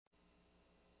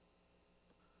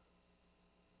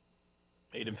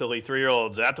Maiden filly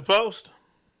 3-year-olds at the post.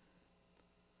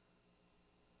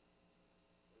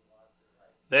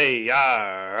 They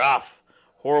are off.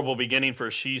 Horrible beginning for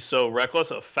She's So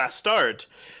Reckless. A fast start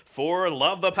for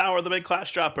Love the Power, the big class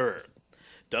dropper.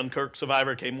 Dunkirk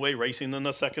Survivor came away racing in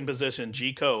the second position.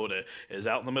 G-Code is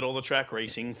out in the middle of the track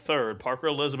racing third. Parker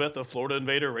Elizabeth, the Florida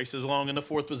Invader, races along in the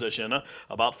fourth position,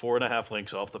 about 4.5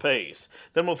 lengths off the pace.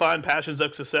 Then we'll find Passions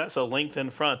of Success a length in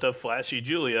front of Flashy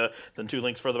Julia. Then 2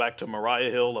 lengths further back to Mariah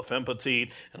Hill, La Femme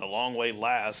Petite, and a long way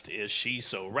last is She's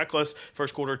So Reckless.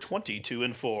 First quarter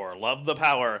 22-4. Love the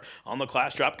Power on the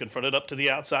class drop, confronted up to the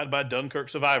outside by Dunkirk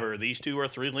Survivor. These two are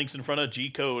 3 lengths in front of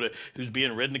G-Code, who's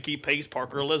being ridden to keep pace.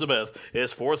 Parker Elizabeth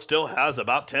is fourth, still has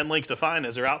about 10 lengths to find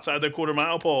as they're outside the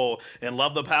quarter-mile pole, and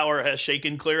Love the Power has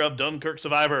shaken clear of Dunkirk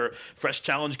Survivor. Fresh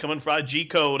challenge coming from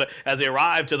G-Code as they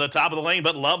arrive to the top of the lane,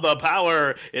 but Love the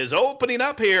Power is opening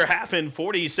up here, half in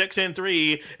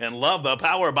 46-3, and Love the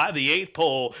Power by the 8th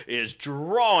pole is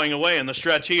drawing away in the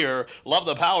stretch here. Love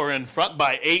the Power in front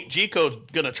by 8.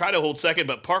 G-Code going to try to hold second,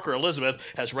 but Parker Elizabeth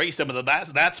has raced him to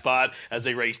that spot as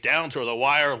they race down toward the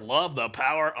wire. Love the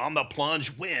Power on the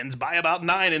plunge wins by about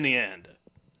 9 in the end.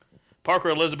 Parker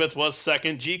Elizabeth was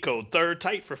second, G-Code third,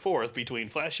 tight for fourth between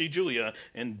Flashy Julia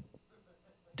and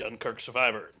Dunkirk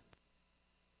Survivor.